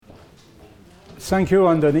Thank you,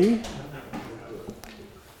 Anthony.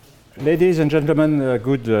 Ladies and gentlemen,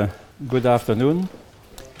 good afternoon.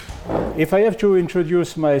 If I have to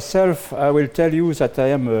introduce myself, I will tell you that I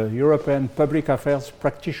am a European public affairs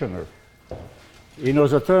practitioner. In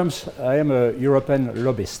other terms, I am a European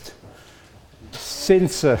lobbyist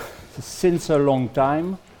since a long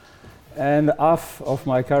time, and half of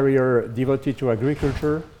my career devoted to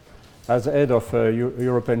agriculture as head of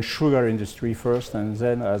European sugar industry first, and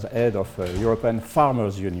then as head of European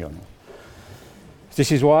Farmers Union.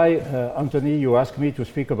 This is why, Anthony, you asked me to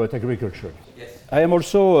speak about agriculture. Yes. I am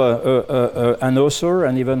also an author,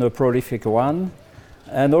 and even a prolific one,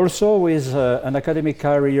 and also with an academic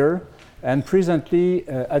career, and presently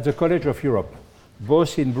at the College of Europe,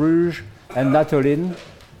 both in Bruges and Natolin,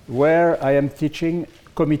 where I am teaching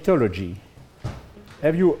Comitology.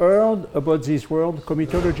 Have you heard about this word,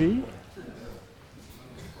 Comitology?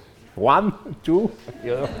 1, 2,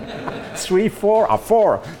 3, 4,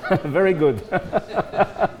 4. Very good.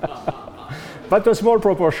 But a small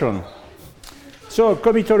proportion. So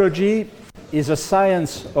Comitology is a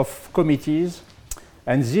science of committees,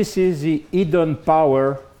 and this is the hidden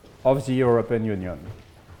power of the European Union.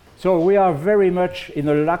 So we are very much in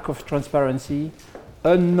a lack of transparency,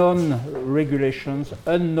 unknown regulations,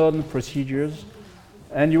 unknown procedures,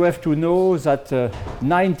 and you have to know that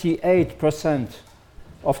 98%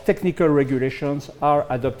 of technical regulations are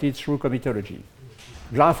adopted through Comitology.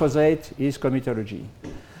 Glyphosate is Comitology.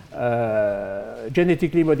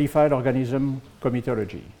 Genetically modified organism,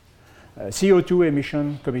 Comitology. CO2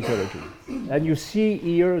 emission, Comitology. And you see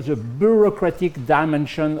here the bureaucratic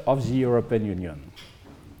dimension of the European Union,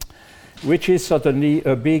 which is certainly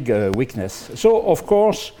a big weakness. So, of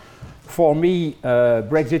course, for me,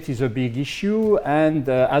 Brexit is a big issue, and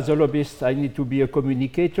as a lobbyist, I need to be a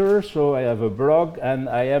communicator, so I have a blog, and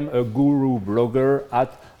I am a guru blogger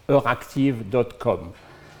at euractiv.com.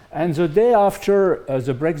 And the day after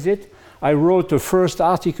the Brexit, I wrote a first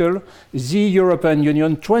article, The European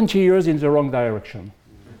Union, 20 years in the wrong direction.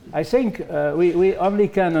 I think we only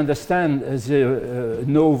can understand the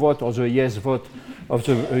no vote or the yes vote of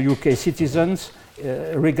the UK citizens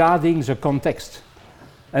regarding the context.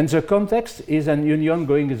 And the context is an union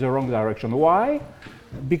going in the wrong direction. Why?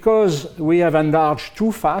 Because we have enlarged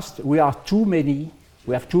too fast, we are too many,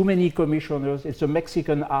 we have too many commissioners, it's a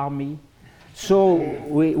Mexican army. So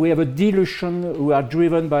we have a dilution, we are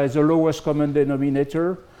driven by the lowest common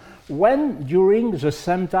denominator, when during the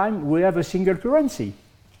same time we have a single currency.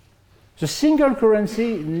 The single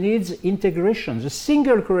currency needs integration. The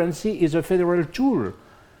single currency is a federal tool.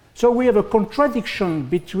 So we have a contradiction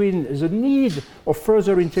between the need of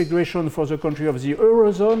further integration for the country of the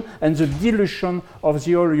Eurozone and the dilution of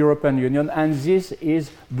the whole European Union, and this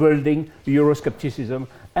is building Euroscepticism,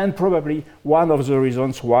 and probably one of the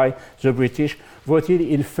reasons why the British voted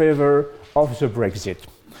in favor of the Brexit.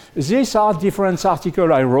 These are different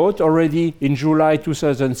articles I wrote already in July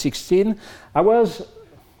 2016. I was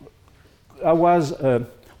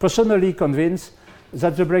personally convinced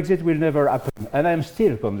that the Brexit will never happen. And I'm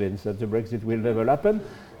still convinced that the Brexit will never happen,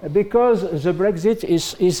 because the Brexit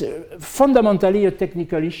is fundamentally a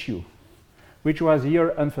technical issue, which was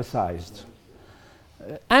here emphasized,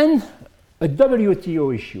 and a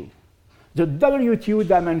WTO issue. The WTO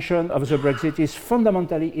dimension of the Brexit is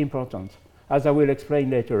fundamentally important, as I will explain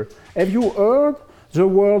later. Have you heard the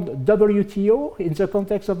word WTO in the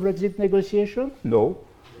context of Brexit negotiation? No.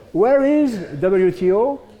 Where is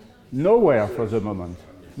WTO? Nowhere for the moment.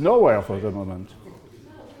 Nowhere for the moment.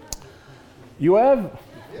 You have?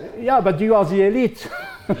 Yeah, but you are the elite.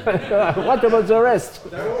 What about the rest?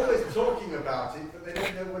 They're always talking about it, but they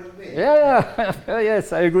don't know what it means. Yeah.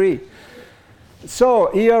 Yes, I agree. So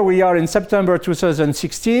here we are in September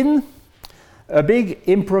 2016. A big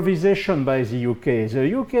improvisation by the UK.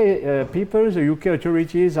 The UK people, the UK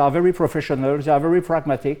authorities are very professional, they are very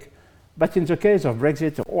pragmatic. But in the case of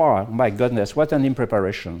Brexit, oh my goodness, what an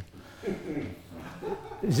impreparation.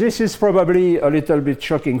 This is probably a little bit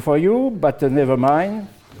shocking for you, but never mind.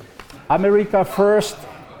 America first,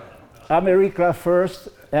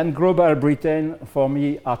 and global Britain, for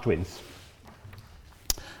me, are twins.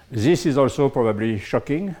 This is also probably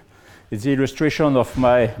shocking. It's the illustration of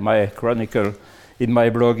my chronicle in my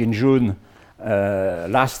blog in June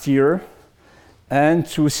last year, and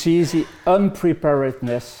to see the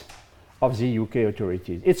unpreparedness of the UK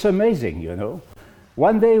authorities. It's amazing, you know.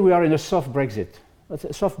 One day we are in a soft Brexit.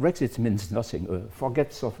 But soft Brexit means nothing.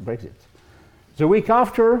 Forget soft Brexit. The week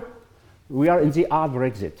after, we are in the hard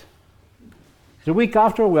Brexit. The week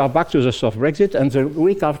after, we are back to the soft Brexit, and the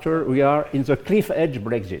week after, we are in the cliff edge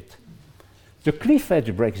Brexit. The cliff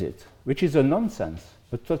edge Brexit, which is a nonsense.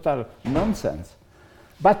 a total nonsense.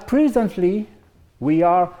 But presently, we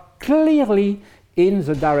are clearly in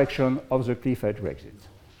the direction of the cliff edge Brexit.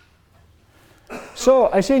 So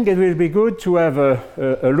I think it will be good to have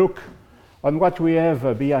a look on what we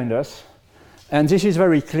have behind us. And this is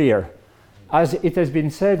very clear. As it has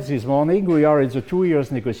been said this morning, we are in the 2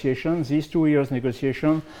 years negotiations. These 2 years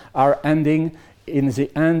negotiations are ending in the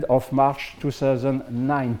end of March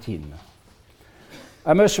 2019.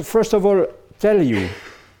 I must first of all tell you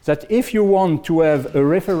that if you want to have a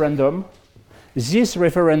referendum, this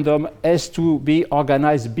referendum has to be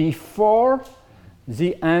organized before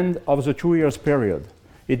the end of the 2 years period.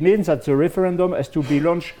 It means that the referendum has to be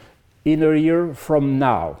launched in a year from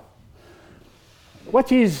now.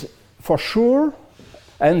 What is for sure,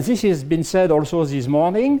 and this has been said also this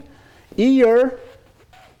morning, here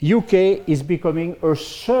UK is becoming a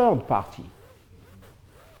third party.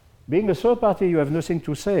 Being a third party, you have nothing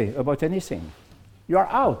to say about anything. You are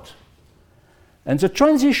out. And the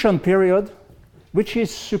transition period, which is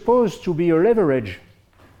supposed to be a leverage,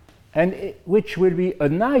 and which will be a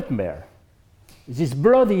nightmare, this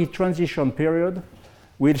bloody transition period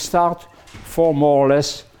will start for more or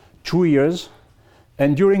less 2 years.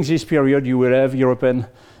 And during this period, you will have European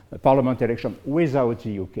Parliament election without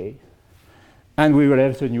the UK. And we will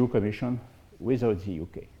have the new Commission without the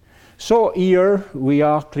UK. So here we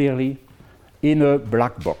are clearly in a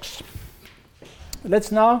black box.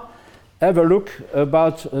 Let's now have a look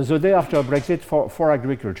about the day after Brexit for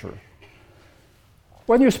agriculture.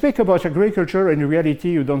 When you speak about agriculture, in reality,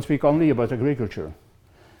 you don't speak only about agriculture.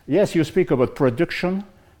 Yes, you speak about production,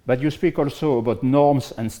 but you speak also about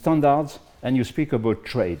norms and standards, and you speak about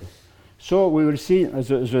trade. So we will see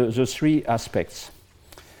the three aspects.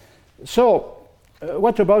 So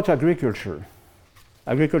what about agriculture?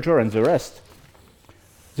 Agriculture and the rest.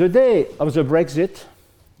 The day of the Brexit,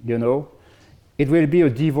 you know, it will be a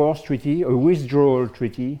divorce treaty, a withdrawal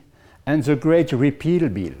treaty, and the Great Repeal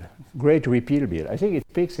Bill. Great Repeal Bill. I think it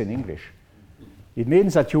speaks in English. It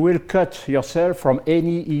means that you will cut yourself from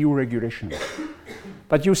any EU regulation.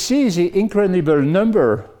 But you see the incredible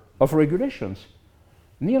number of regulations.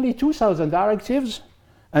 Nearly 2,000 directives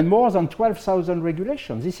and more than 12,000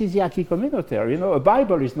 regulations. This is the acquis communautaire. You know, a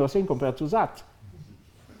Bible is nothing compared to that.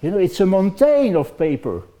 You know, it's a mountain of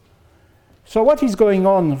paper. So what is going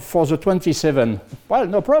on for the 27? Well,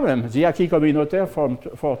 no problem. The acquis communautaire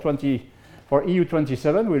for EU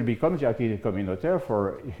 27 will become the acquis communautaire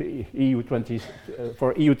for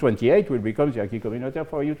EU 28 will become the acquis communautaire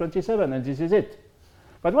for EU 27, and this is it.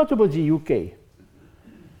 But what about the UK?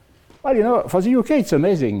 Well, you know, for the UK it's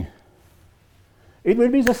amazing. It will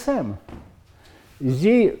be the same.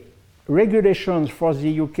 The regulations for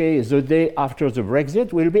the UK the day after the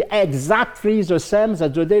Brexit will be exactly the same as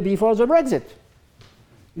the day before the Brexit.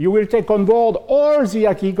 You will take on board all the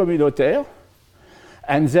acquis communautaire,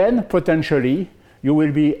 and then potentially you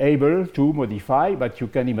will be able to modify, but you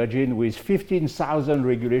can imagine with 15,000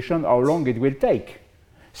 regulations how long it will take.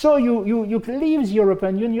 So you leave the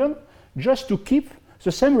European Union just to keep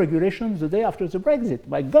the same regulations the day after the Brexit.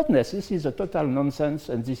 My goodness, this is a total nonsense,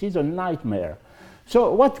 and this is a nightmare.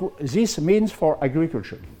 So what this means for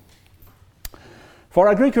agriculture? For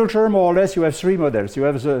agriculture, more or less, you have three models. You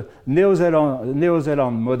have the New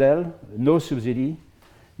Zealand model, no subsidy.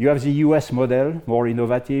 You have the US model, more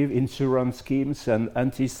innovative, insurance schemes and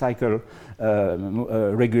anti-cycle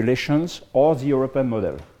regulations, or the European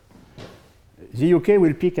model. The UK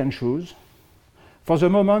will pick and choose. For the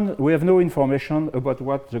moment, we have no information about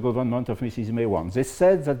what the government of Mrs. May wants. They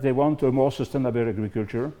said that they want a more sustainable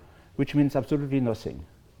agriculture, which means absolutely nothing.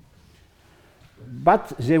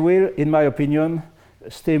 But they will, in my opinion,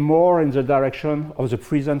 stay more in the direction of the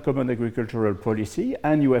present common agricultural policy,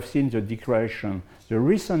 and you have seen the declaration, the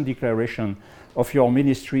recent declaration of your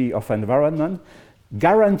Ministry of Environment,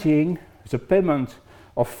 guaranteeing the payment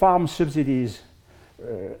of farm subsidies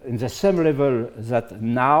in the same level that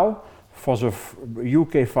now for the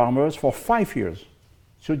UK farmers for 5 years.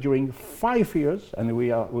 So during 5 years, and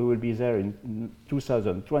we will be there in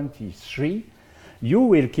 2023, you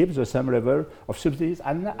will keep the same level of subsidies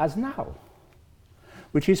as now,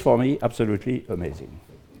 which is for me absolutely amazing.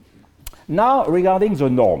 Now, regarding the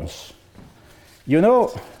norms. You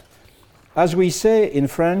know, as we say in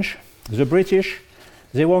French, the British,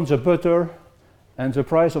 they want the butter and the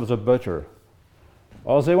price of the butter.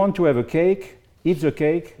 Or they want to have a cake, eat the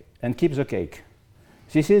cake, and keep the cake.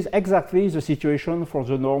 This is exactly the situation for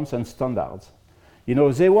the norms and standards. You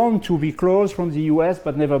know, they want to be closed from the US,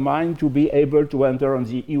 but never mind to be able to enter on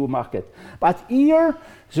the EU market. But here,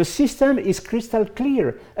 the system is crystal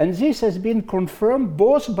clear, and this has been confirmed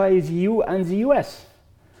both by the EU and the US.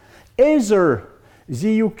 Either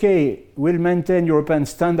the UK will maintain European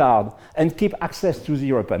standard and keep access to the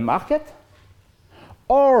European market,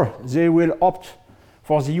 or they will opt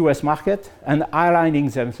for the US market and aligning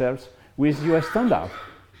themselves with US standard.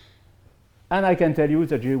 And I can tell you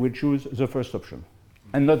that you will choose the first option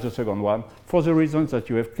and not the second one for the reasons that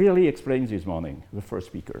you have clearly explained this morning, the first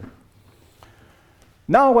speaker.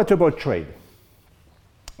 Now, what about trade?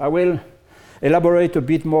 I will elaborate a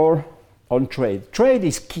bit more on trade. Trade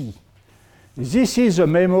is key. This is a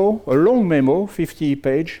memo, a long memo,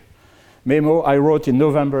 50-page memo I wrote in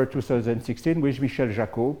November 2016 with Michel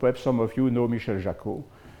Jacot. Perhaps some of you know Michel Jacot.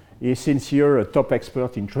 He is since here a top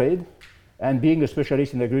expert in trade. And being a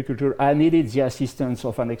specialist in agriculture, I needed the assistance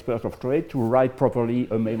of an expert of trade to write properly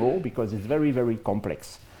a memo because it's very, very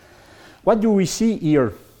complex. What do we see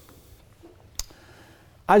here?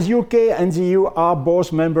 As UK and the EU are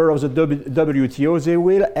both members of the WTO, they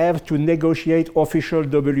will have to negotiate official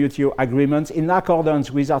WTO agreements in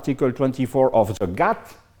accordance with Article 24 of the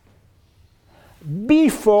GATT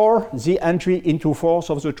before the entry into force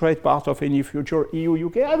of the trade part of any future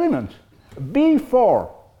EU-UK agreement. Before.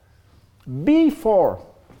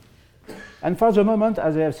 And for the moment,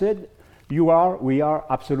 as I have said, we are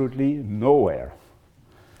absolutely nowhere.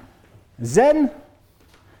 Then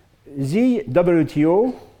the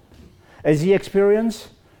WTO has the experience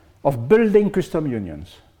of building custom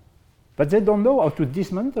unions. But they don't know how to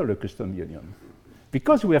dismantle a custom union,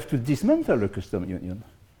 because we have to dismantle a custom union.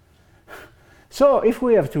 So if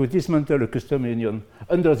we have to dismantle a custom union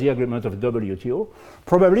under the agreement of WTO,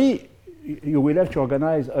 probably you will have to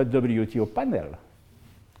organize a WTO panel,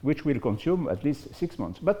 which will consume at least 6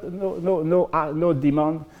 months. But no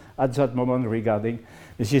demand at that moment regarding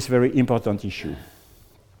this very important issue.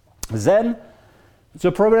 Then,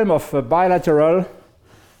 the problem of bilateral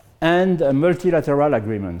and multilateral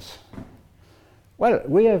agreements. Well,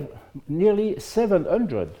 we have nearly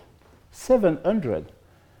 700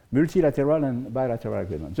 multilateral and bilateral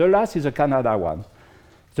agreements. The last is a Canada one.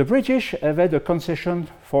 The British have had a concession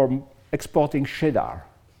for exporting cheddar.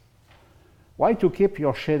 Why to keep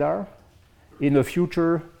your cheddar in a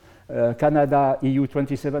future Canada-EU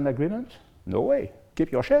 27 agreement? No way.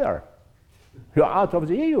 Keep your cheddar. You're out of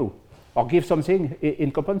the EU. Or give something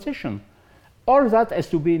in compensation. All that has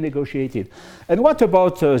to be negotiated. And what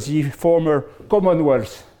about the former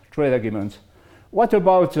Commonwealth trade agreements? What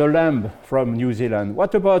about lamb from New Zealand?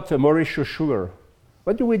 What about Mauritius sugar?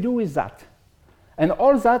 What do we do with that? And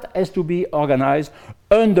all that has to be organized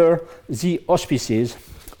under the auspices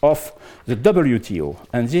of the WTO.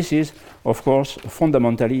 And this is, of course,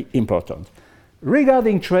 fundamentally important.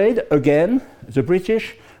 Regarding trade, again, the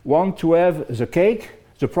British want to have the cake,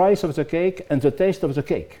 the price of the cake, and the taste of the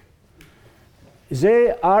cake.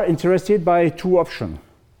 They are interested by two options.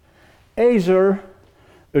 Either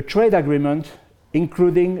a trade agreement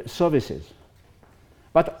including services.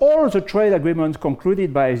 But all the trade agreements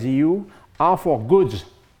concluded by the EU are for goods,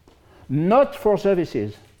 not for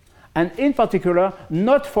services, and in particular,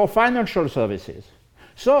 not for financial services.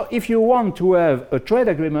 So if you want to have a trade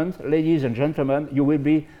agreement, ladies and gentlemen, you will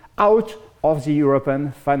be out of the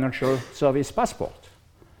European Financial Service Passport.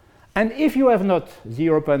 And if you have not the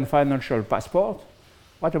European Financial Passport,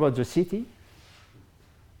 what about the city?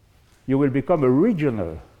 You will become a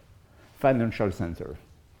regional financial center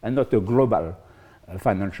and not a global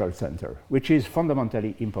financial center, which is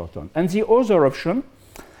fundamentally important. And the other option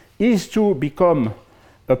is to become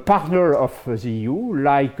a partner of the EU,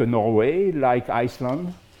 like Norway, like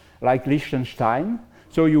Iceland, like Liechtenstein.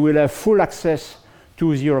 So you will have full access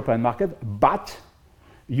to the European market, but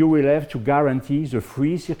you will have to guarantee the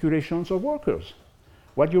free circulation of workers.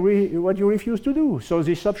 What you refuse to do. So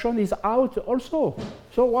this option is out also.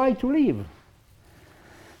 So why to leave?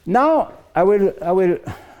 Now I will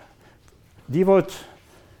devote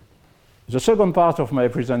the second part of my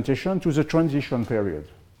presentation to the transition period.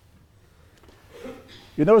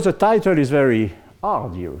 You know, the title is very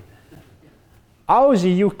hard here. How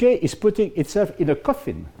the UK is putting itself in a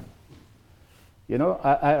coffin. You know,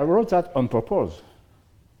 I wrote that on purpose.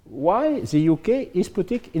 Why the UK is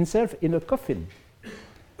putting itself in a coffin.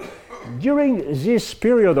 During this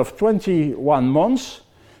period of 21 months,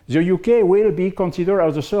 the UK will be considered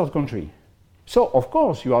as a third country. So, of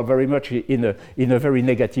course, you are very much in a very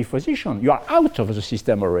negative position. You are out of the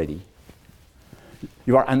system already.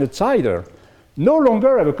 You are an outsider. No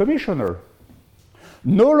longer have a commissioner.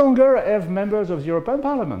 No longer have members of the European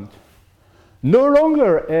Parliament. No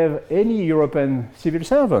longer have any European civil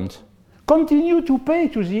servant. Continue to pay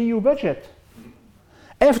to the EU budget.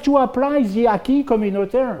 Have to apply the acquis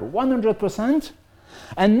communautaire 100%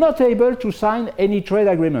 and not able to sign any trade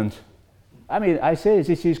agreement. I mean, I say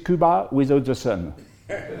this is Cuba without the sun.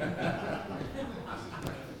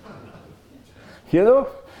 You know,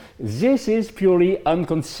 this is purely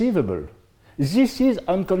unconceivable. This is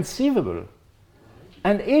unconceivable.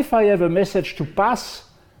 And if I have a message to pass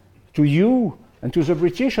to you and to the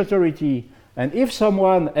British authority, and if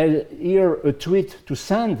someone has here a tweet to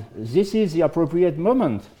send, this is the appropriate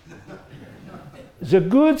moment. The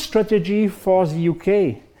good strategy for the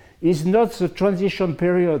UK is not the transition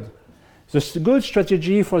period. The good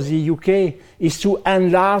strategy for the UK is to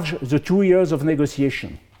enlarge the 2 years of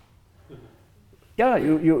negotiation. Yeah,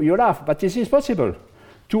 you laugh, but this is possible.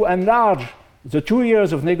 To enlarge the 2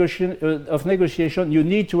 years of negotiation, you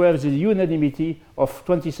need to have the unanimity of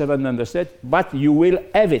 27 member states, but you will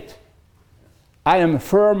have it. I am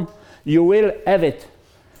firm, you will have it.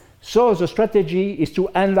 So the strategy is to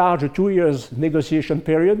enlarge the 2 years negotiation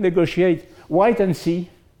period, negotiate wait and see.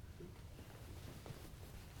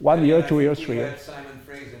 1 year, 2 years, 3 years. Simon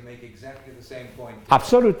Fraser make exactly the same point.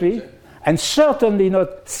 Absolutely. And certainly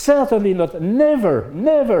not, never,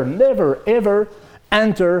 ever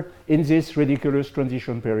enter in this ridiculous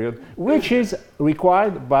transition period, which is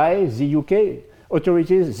required by the UK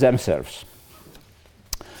authorities themselves.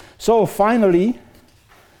 So finally,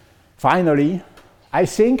 I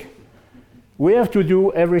think we have to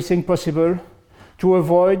do everything possible to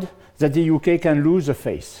avoid that the UK can lose the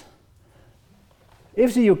face.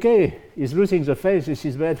 If the UK is losing the face, this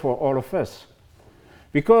is bad for all of us.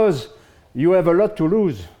 Because you have a lot to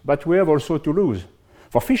lose, but we have also to lose.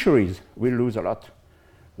 For fisheries, we lose a lot.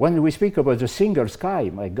 When we speak about the single sky,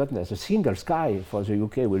 my goodness, the single sky for the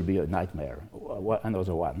UK will be a nightmare,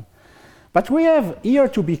 another one. But we have here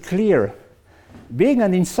to be clear. Being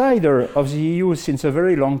an insider of the EU since a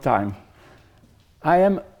very long time, I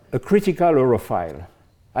am a critical Europhile.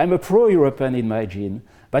 I'm a pro-European in my gene,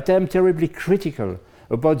 but I'm terribly critical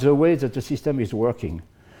about the way that the system is working,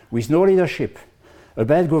 with no leadership, a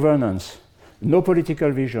bad governance, no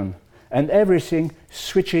political vision, and everything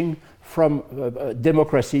switching from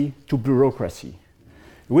democracy to bureaucracy.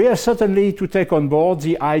 We are certainly to take on board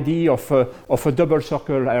the idea of a double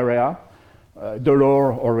circle area.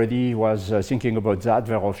 Delors already was thinking about that,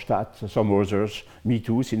 Verhofstadt, some others, me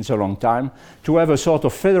too, since a long time, to have a sort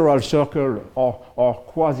of federal circle or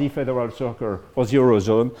quasi-federal circle for the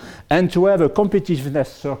Eurozone, and to have a competitiveness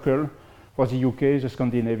circle for the UK, the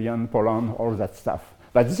Scandinavian, Poland, all that stuff.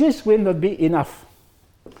 But this will not be enough.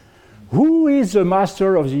 Who is the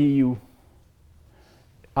master of the EU?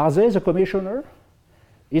 Are they the commissioner?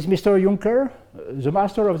 Is Mr. Juncker the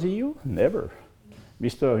master of the EU? Never.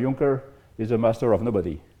 Mr. Juncker is the master of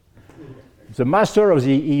nobody. The master of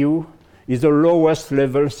the EU is the lowest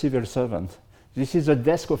level civil servant. This is a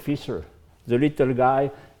desk officer, the little guy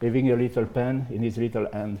having a little pen in his little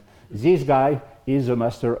hand. This guy is the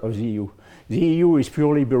master of the EU. The EU is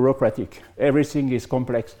purely bureaucratic. Everything is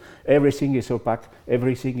complex, everything is opaque,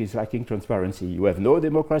 everything is lacking transparency. You have no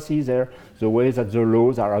democracy there. The way that the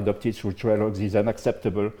laws are adopted through trilogues is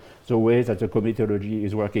unacceptable. The way that the comitology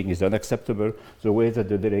is working is unacceptable. The way that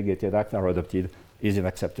the delegated acts are adopted is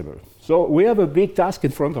unacceptable. So we have a big task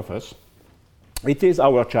in front of us. It is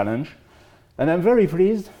our challenge. And I'm very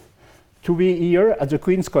pleased to be here at the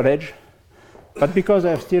Queen's College. But because I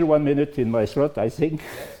have still 1 minute in my slot, I think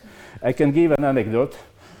I can give an anecdote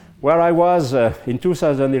where I was in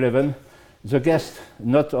 2011 the guest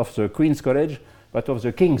not of the Queen's College but of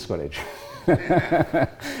the King's College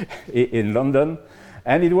in London,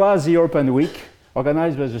 and it was the European Week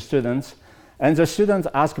organized by the students, and the students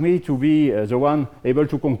asked me to be the one able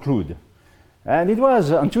to conclude, and it was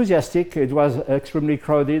enthusiastic, it was extremely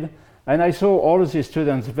crowded, and I saw all of the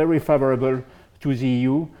students very favorable to the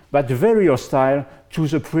EU, but very hostile to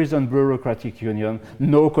the present bureaucratic union,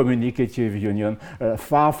 no communicative union,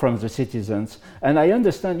 far from the citizens. And I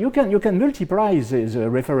understand you can multiply this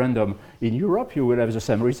referendum. In Europe, you will have the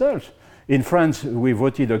same result. In France, we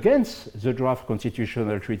voted against the draft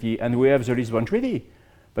constitutional treaty, and we have the Lisbon Treaty.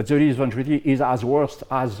 But the Lisbon Treaty is as worse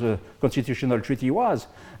as the constitutional treaty was.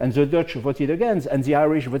 And the Dutch voted against, and the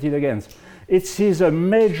Irish voted against. It is a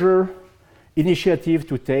major initiative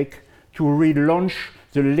to take to relaunch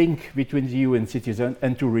the link between the EU and citizens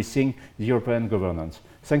and to rethink the European governance.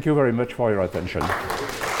 Thank you very much for your attention.